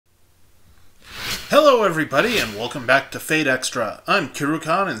Hello everybody and welcome back to Fate Extra. I'm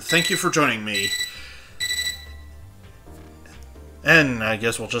Kirukan and thank you for joining me. And I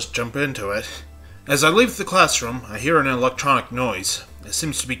guess we'll just jump into it. As I leave the classroom, I hear an electronic noise. It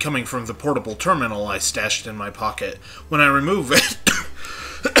seems to be coming from the portable terminal I stashed in my pocket. When I remove it...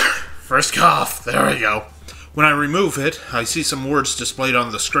 First cough, there we go. When I remove it, I see some words displayed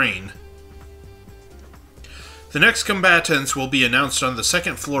on the screen. The next combatants will be announced on the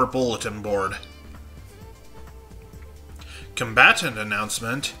second floor bulletin board. Combatant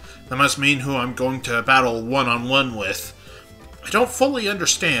announcement? That must mean who I'm going to battle one-on-one with. I don't fully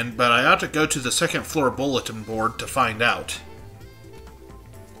understand, but I ought to go to the second floor bulletin board to find out.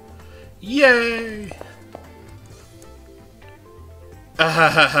 Yay!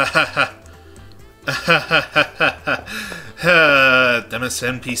 Dumbest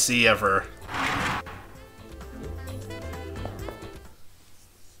NPC ever.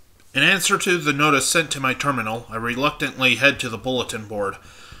 In answer to the notice sent to my terminal, I reluctantly head to the bulletin board.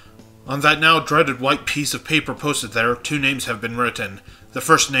 On that now dreaded white piece of paper posted there, 2 names have been written. The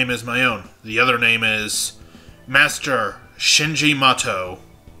first name is my own. The other name is... Master Shinji Mato.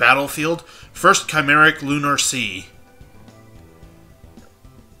 Battlefield, First Chimeric Lunar Sea.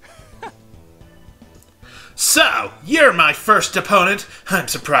 So, you're my first opponent. I'm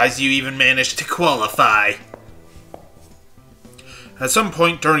surprised you even managed to qualify. At some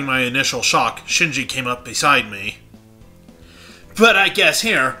point during my initial shock, Shinji came up beside me. But I guess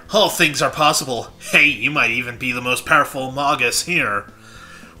here, all things are possible. Hey, you might even be the most powerful Magus here.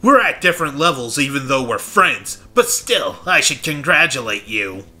 We're at different levels even though we're friends, but still, I should congratulate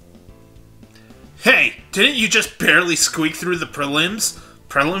you. Hey, didn't you just barely squeak through the prelims?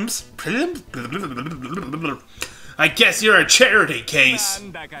 Prelims? I guess you're a charity case.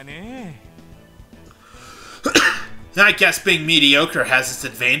 I guess being mediocre has its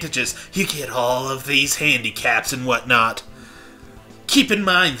advantages. You get all of these handicaps and whatnot. Keep in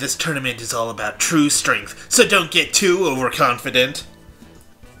mind, this tournament is all about true strength, so don't get too overconfident.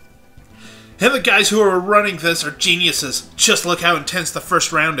 And the guys who are running this are geniuses. Just look how intense the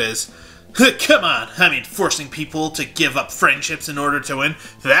first round is. Come on, I mean, forcing people to give up friendships in order to win,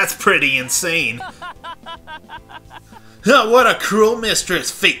 that's pretty insane. Oh, what a cruel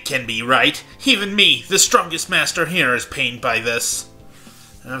mistress fate can be, right? Even me, the strongest master here, is pained by this.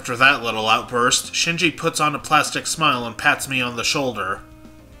 After that little outburst, Shinji puts on a plastic smile and pats me on the shoulder.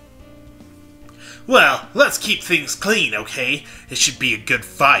 Well, let's keep things clean, okay? It should be a good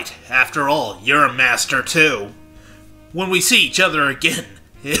fight. After all, you're a master too. When we see each other again,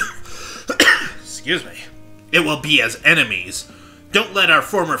 excuse me, it will be as enemies. Don't let our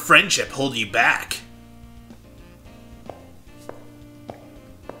former friendship hold you back.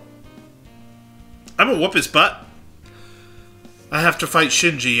 I'm gonna whoop his butt. I have to fight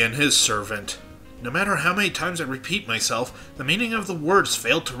Shinji and his servant. No matter how many times I repeat myself, the meaning of the words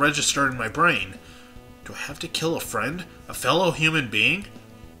failed to register in my brain. Do I have to kill a friend? A fellow human being?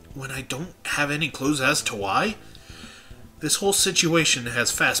 When I don't have any clues as to why? This whole situation has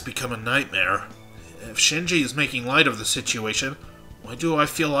fast become a nightmare. If Shinji is making light of the situation, why do I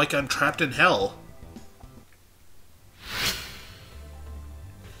feel like I'm trapped in hell?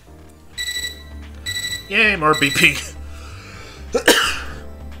 Yay, more beeping.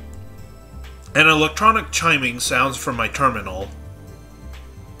 An electronic chiming sounds from my terminal.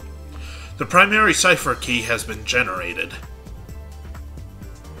 The primary cipher key has been generated.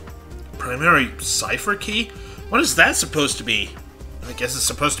 Primary cipher key? What is that supposed to be? I guess it's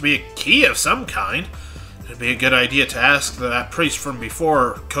supposed to be a key of some kind. It'd be a good idea to ask that priest from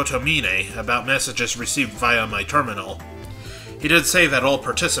before, Kotomine, about messages received via my terminal. He did say that all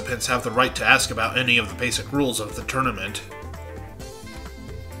participants have the right to ask about any of the basic rules of the tournament.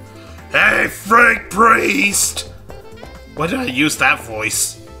 Hey, Frank Priest! Why did I use that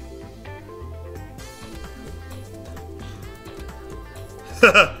voice?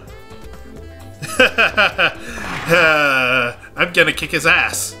 I'm gonna kick his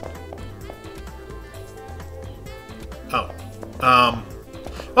ass. Oh.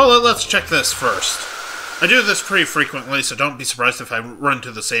 Well, let's check this first. I do this pretty frequently, so don't be surprised if I run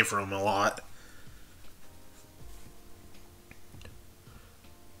to the save room a lot.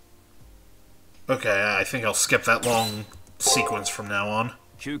 Okay, I think I'll skip that long sequence from now on.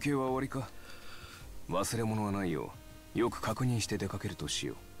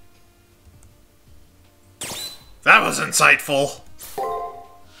 That was insightful!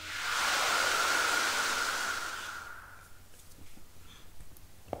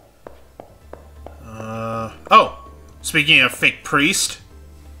 Oh! Speaking of fake priest...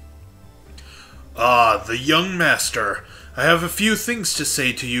 Ah, the young master. I have a few things to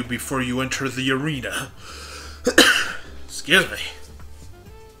say to you before you enter the arena. Excuse me.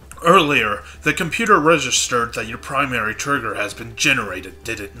 Earlier, the computer registered that your primary trigger has been generated,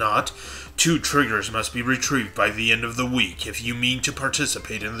 did it not? 2 triggers must be retrieved by the end of the week if you mean to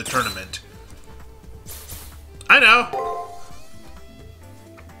participate in the tournament. I know!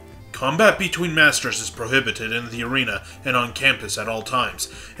 Combat between masters is prohibited in the arena and on campus at all times.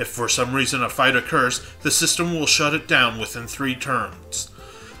 If for some reason a fight occurs, the system will shut it down within 3 turns.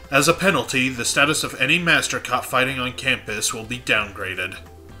 As a penalty, the status of any master caught fighting on campus will be downgraded.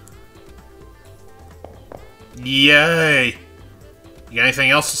 Yay! You got anything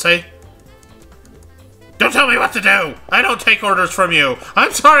else to say? Don't tell me what to do! I don't take orders from you!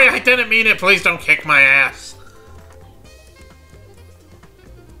 I'm sorry, I didn't mean it! Please don't kick my ass!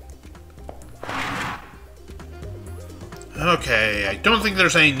 Okay, I don't think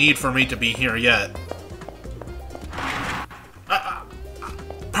there's any need for me to be here yet.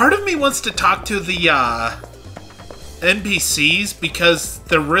 Part of me wants to talk to the, NPCs because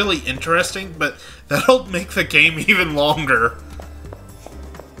they're really interesting, but that'll make the game even longer.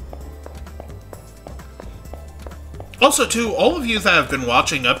 Also, too, all of you that have been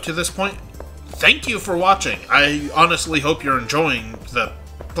watching up to this point, thank you for watching. I honestly hope you're enjoying the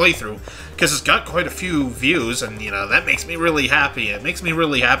playthrough, because it's got quite a few views, and, you know, that makes me really happy. It makes me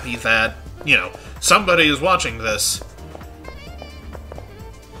really happy that, you know, somebody is watching this.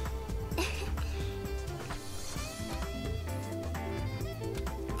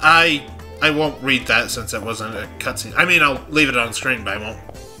 I won't read that since it wasn't a cutscene. I mean, I'll leave it on screen, but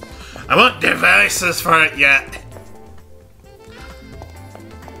I won't devices for it yet.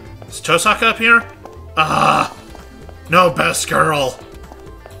 Is Tosaka up here? No, best girl.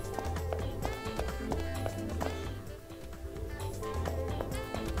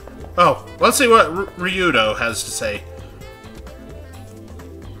 Oh, let's see what Ryudo has to say.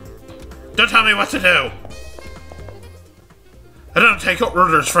 Don't tell me what to do! I don't take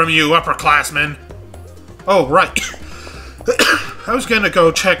orders from you, upperclassmen! Oh, right. I was gonna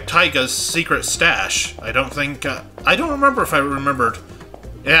go check Taiga's secret stash. I don't remember if I remembered.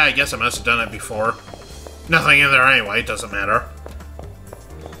 Yeah, I guess I must have done it before. Nothing in there anyway, it doesn't matter.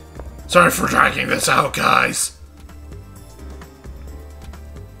 Sorry for dragging this out, guys!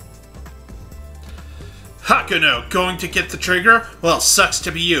 Hakuno, going to get the trigger? Well, sucks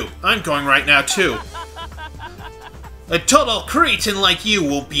to be you. I'm going right now, too. A total cretin like you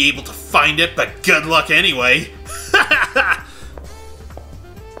won't be able to find it, but good luck anyway.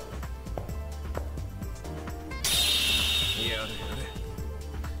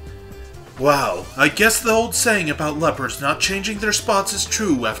 Wow, I guess the old saying about leopards not changing their spots is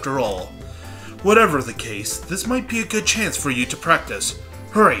true after all. Whatever the case, this might be a good chance for you to practice.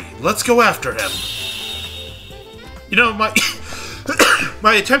 Hurry, let's go after him. You know,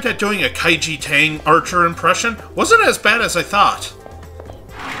 my attempt at doing a Kaiji Tang Archer impression wasn't as bad as I thought.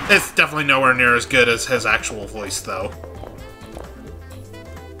 It's definitely nowhere near as good as his actual voice, though.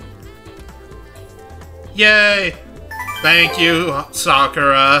 Yay! Thank you,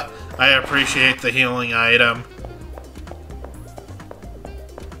 Sakura. I appreciate the healing item.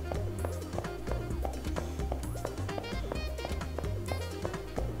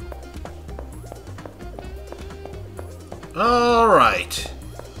 Alright.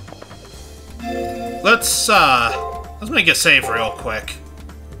 Let's make a save real quick.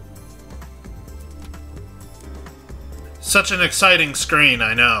 Such an exciting screen,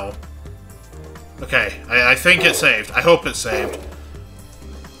 I know. Okay, I think it saved. I hope it saved.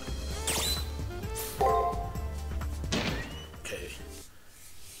 Okay.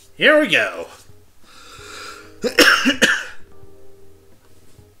 Here we go.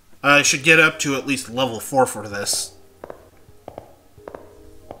 I should get up to at least level 4 for this.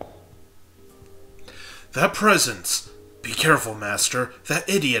 That presence! Be careful, Master. That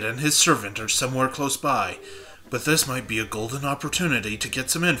idiot and his servant are somewhere close by. But this might be a golden opportunity to get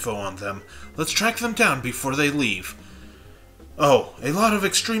some info on them. Let's track them down before they leave. Oh, a lot of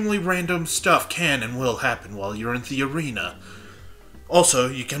extremely random stuff can and will happen while you're in the arena. Also,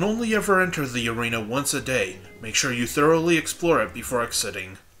 you can only ever enter the arena once a day. Make sure you thoroughly explore it before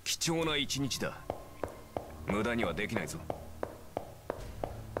exiting.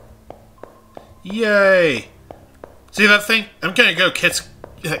 Yay! See that thing? I'm gonna go kick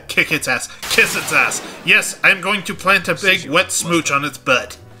its ass. Kiss its ass. Yes, I'm going to plant a big wet smooch on its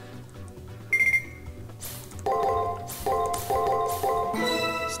butt.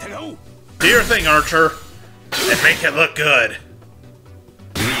 Do your thing, Archer. And make it look good.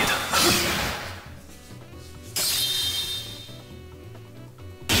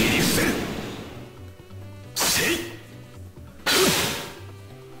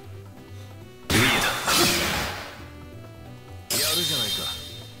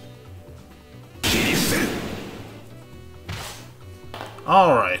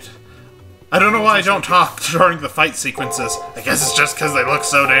 Alright. I don't know why I don't talk during the fight sequences. I guess it's just because they look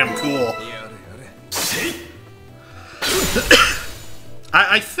so damn cool.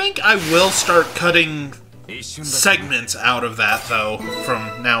 I think I will start cutting segments out of that, though,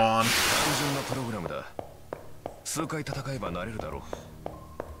 from now on.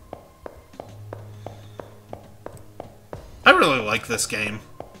 I really like this game.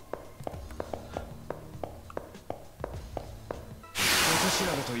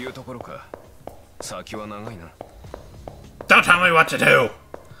 Don't tell me what to do!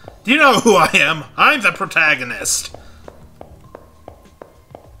 Do you know who I am? I'm the protagonist!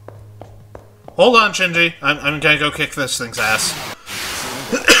 Hold on, Shinji. I'm gonna go kick this thing's ass.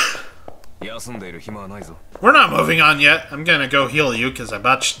 We're not moving on yet. I'm gonna go heal you because I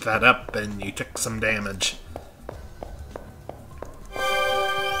botched that up and you took some damage.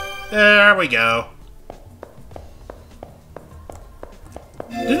 There we go.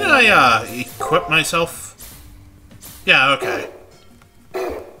 Didn't I, equip myself? Yeah, okay.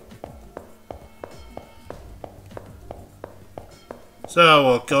 So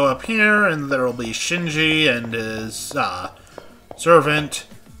we'll go up here, and there'll be Shinji and his, servant.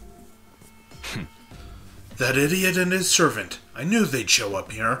 That idiot and his servant. I knew they'd show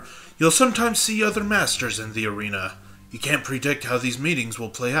up here. You'll sometimes see other masters in the arena. You can't predict how these meetings will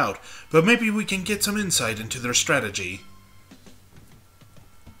play out, but maybe we can get some insight into their strategy.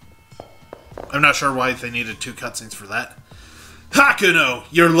 I'm not sure why they needed 2 cutscenes for that. Hakuno,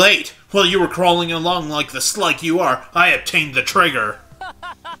 you're late! While you were crawling along like the slug you are, I obtained the trigger.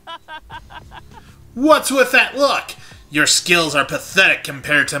 What's with that look? Your skills are pathetic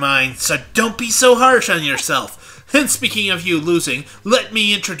compared to mine, so don't be so harsh on yourself. And speaking of you losing, let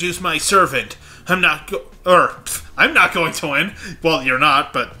me introduce my servant. I'm not going to win. Well, you're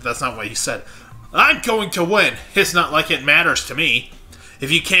not, but that's not what you said. I'm going to win. It's not like it matters to me. If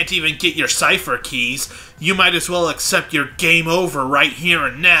you can't even get your cipher keys, you might as well accept your game over right here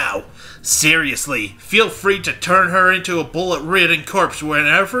and now. Seriously, feel free to turn her into a bullet-ridden corpse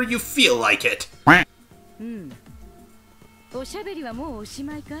whenever you feel like it. おしゃべりはもうおし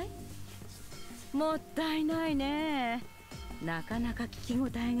まいかい？もったいないね。なかなか聞き応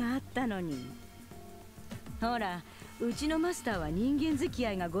えがあったのに。ほら、うちのマスターは人間付き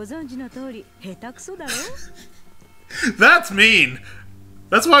合いがご存知の通り下手くそだろ。That's mean.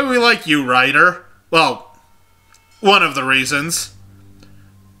 That's why we like you, Ryder. Well, one of the reasons.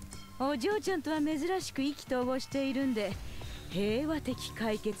 お嬢ちゃんとは珍しく意気投合しているんで、平和的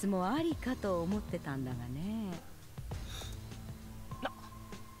解決もありかと思ってたんだがね。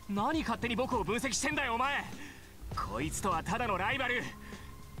何勝手に僕を分析してんだよお前。こいつとはただのライバル。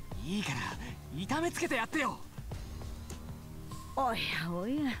いいから痛めつけてやってよ。おやお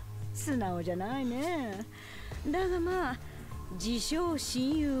や、素直じゃないね。だがまあ、自称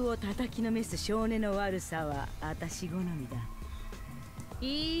親友を叩きのめす少年の悪さは私好みだ。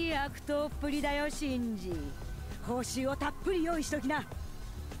いい悪党っぷりだよシンジ。報酬をたっぷり用意しときな。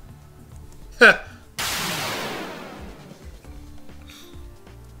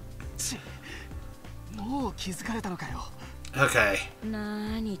もう気づかれたのかよ。Okay.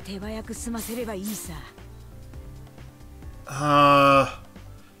 なに手早く済ませればいいさ。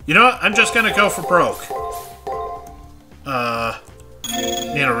You know what? I'm just gonna go for broke.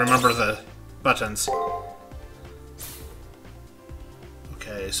 Need to remember the buttons.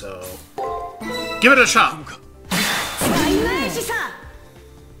 Okay, so give it a shot.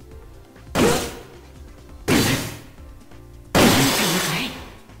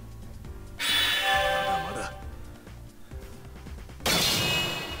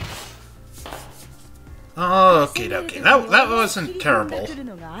 Okay, okay. That wasn't terrible.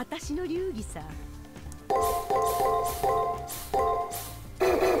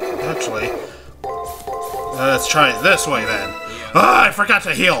 Actually, let's try it this way then. Ah, I forgot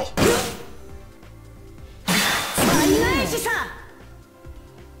to heal.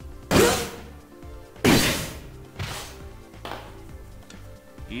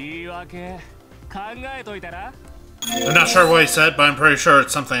 I'm not sure what he said, but I'm pretty sure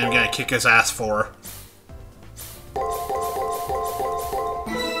it's something I'm gonna kick his ass for.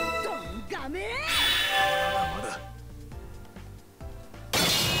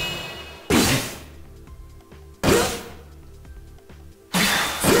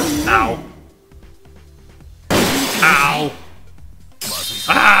 Ow. Ow.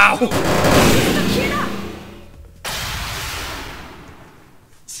 Ow!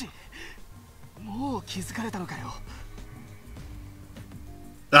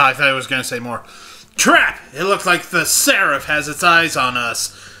 I thought I was gonna say more. Trap! It looks like the Seraph has its eyes on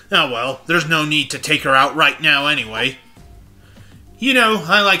us. Oh well, there's no need to take her out right now anyway. You know,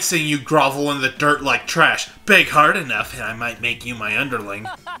 I like seeing you grovel in the dirt like trash. Beg hard enough, and I might make you my underling.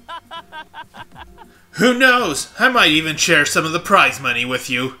 Who knows? I might even share some of the prize money with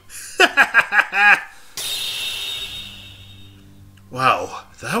you. Wow,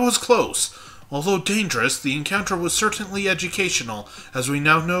 that was close. Although dangerous, the encounter was certainly educational, as we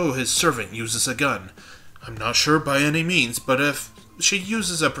now know his servant uses a gun. I'm not sure by any means, but if she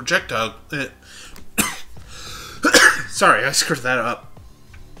uses a projectile... Sorry, I screwed that up.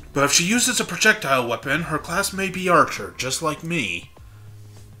 But if she uses a projectile weapon, her class may be Archer, just like me.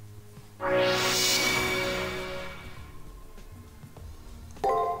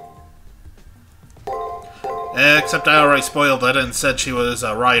 Except I already spoiled it and said she was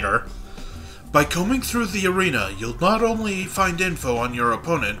a rider. By combing through the arena, you'll not only find info on your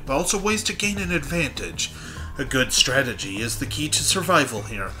opponent, but also ways to gain an advantage. A good strategy is the key to survival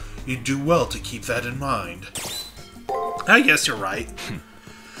here. You'd do well to keep that in mind. I guess you're right.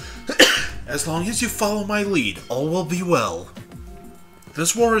 As long as you follow my lead, all will be well.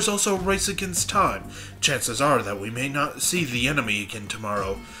 This war is also a race against time. Chances are that we may not see the enemy again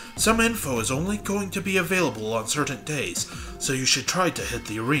tomorrow. Some info is only going to be available on certain days, so you should try to hit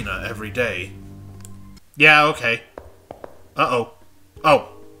the arena every day. Yeah, okay. Uh-oh. Oh.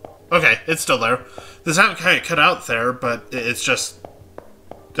 Okay, it's still there. The sound kind of cut out there, but it's just...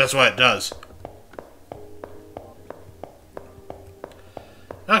 that's what it does.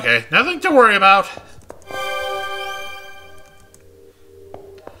 Okay, nothing to worry about.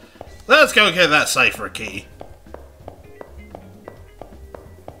 Let's go get that cipher key.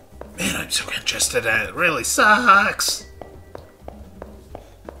 Man, I'm so interested in it. It really sucks.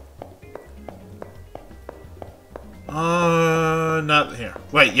 Not here.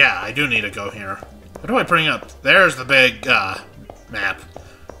 Wait, yeah, I do need to go here. What do I bring up? There's the big, map.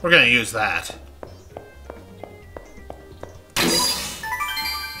 We're gonna use that.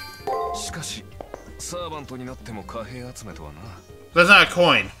 That's not a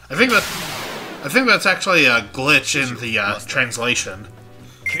coin. I think that's actually a glitch in the translation.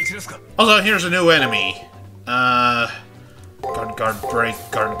 Also, here's a new enemy. Guard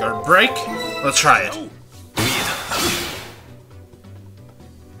break. Let's try it.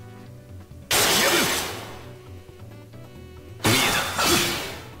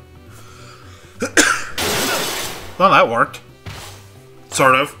 Well, that worked.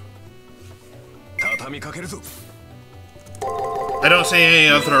 Sort of. I don't see any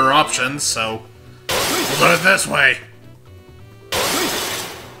other options, so we'll do it this way.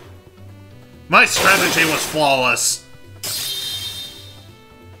 My strategy was flawless.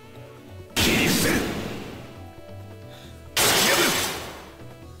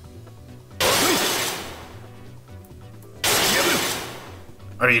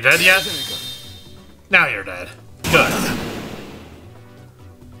 Are you dead yet? Now you're dead. Good.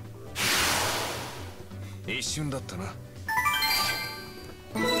 3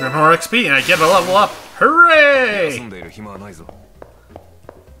 more XP and I get a level up. Hooray!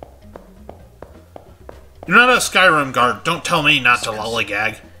 You're not a Skyrim guard. Don't tell me not to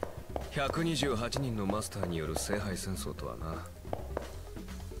lollygag. 128人のマスターによる聖杯戦争とはな。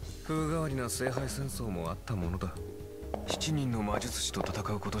風変わりな聖杯戦争もあったものだ。7人の魔術師と戦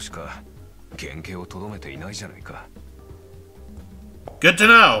うことしか原型をとどめていないじゃないか。Good to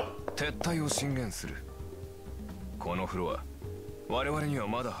know. 撤退を進言する。このフロア、我々には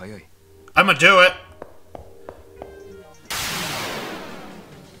まだ早い。I'ma do it.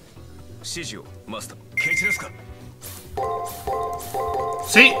 指示をマスター。ケチですか。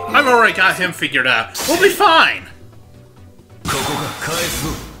 See, I've already got him figured out. We'll be fine. ここが返すぞ。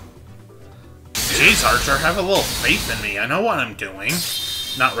 Jeez, Archer, have a little faith in me. I know what I'm doing.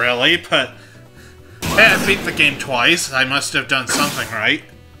 Not really, but... hey, I beat the game twice. I must have done something right.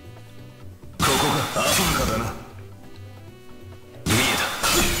 ここがアフリカだな。見え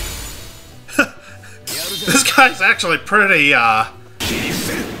た。 This guy's actually pretty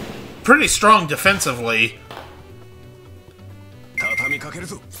strong defensively. 畳みかける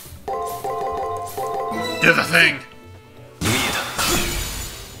ぞ。 Do the thing. 見えた。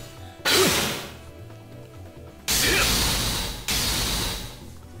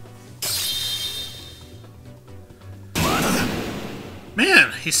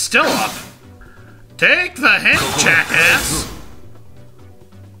 Man, he's still up. Take the hint, jackass.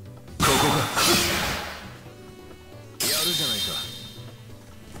 ここが。やるじゃないか。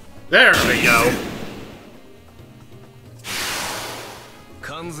 There we go.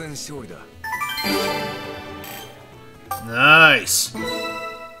 完全勝利だ。 Nice.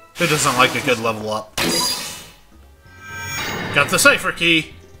 Who doesn't like a good level up? Got the cipher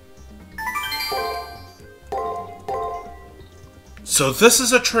key. So this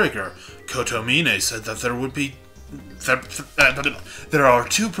is a trigger. Kotomine said that there would be... there are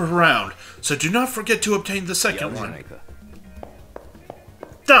 2 per round, so do not forget to obtain the second one.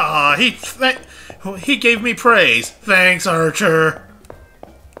 Ah, he gave me praise. Thanks, Archer.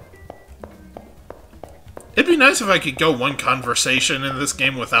 It'd be nice if I could go one conversation in this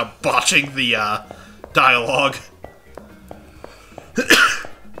game without botching the dialogue.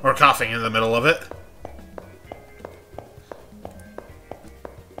 Or coughing in the middle of it.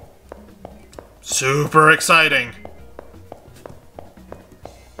 Super exciting.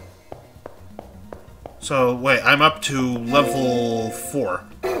 So, wait, I'm up to level 4.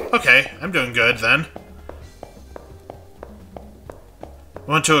 Okay, I'm doing good then. I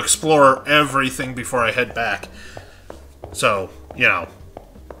want to explore everything before I head back. So, you know.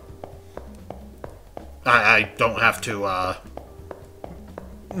 I don't have to,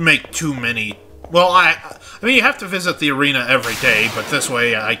 make too many... Well, I mean, you have to visit the arena every day, but this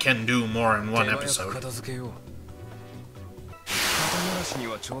way I can do more in one episode.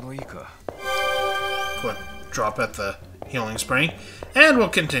 Quick drop at the healing spring, and we'll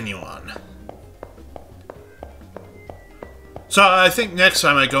continue on. So I think next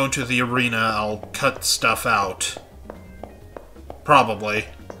time I go into the arena, I'll cut stuff out. Probably.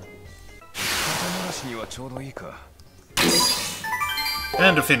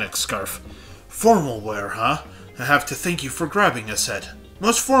 And a phoenix scarf. Formal wear, huh? I have to thank you for grabbing a set.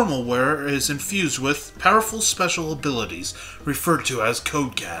 Most formal wear is infused with powerful special abilities, referred to as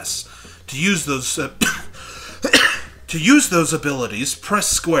code casts. To use those abilities, press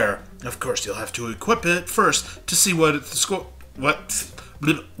square. Of course, you'll have to equip it first to see what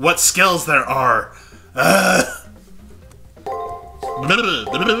skills there are.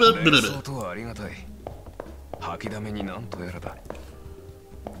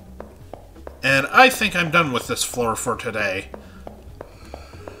 And I think I'm done with this floor for today.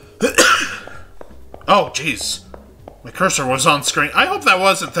 Oh, jeez. My cursor was on screen. I hope that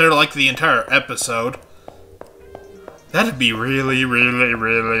wasn't there like the entire episode. That'd be really, really,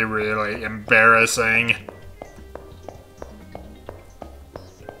 really, really embarrassing.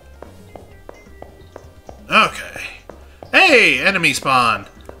 Okay. Hey, enemy spawn!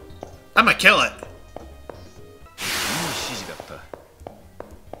 I'ma kill it.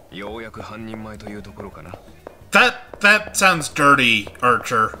 That sounds dirty,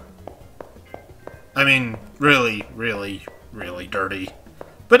 Archer. I mean, really, really, really dirty.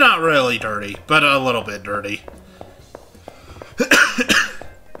 But not really dirty, but a little bit dirty.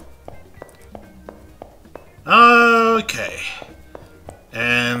 Okay.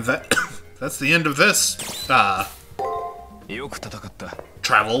 And that's the end of this, travel.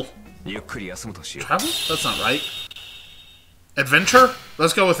 Travel? That's not right. Adventure?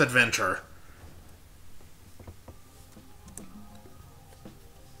 Let's go with adventure.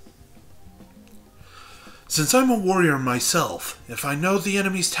 Since I'm a warrior myself, if I know the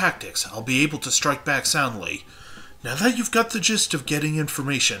enemy's tactics, I'll be able to strike back soundly. Now that you've got the gist of getting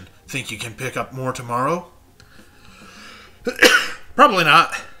information, think you can pick up more tomorrow? Probably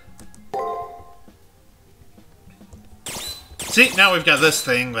not. See, now we've got this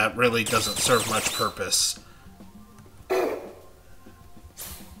thing that really doesn't serve much purpose.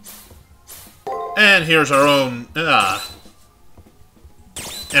 And here's our own,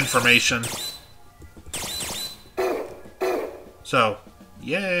 information. So,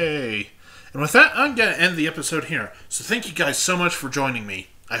 yay! And with that, I'm going to end the episode here. So thank you guys so much for joining me.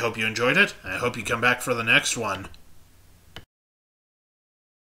 I hope you enjoyed it, and I hope you come back for the next one.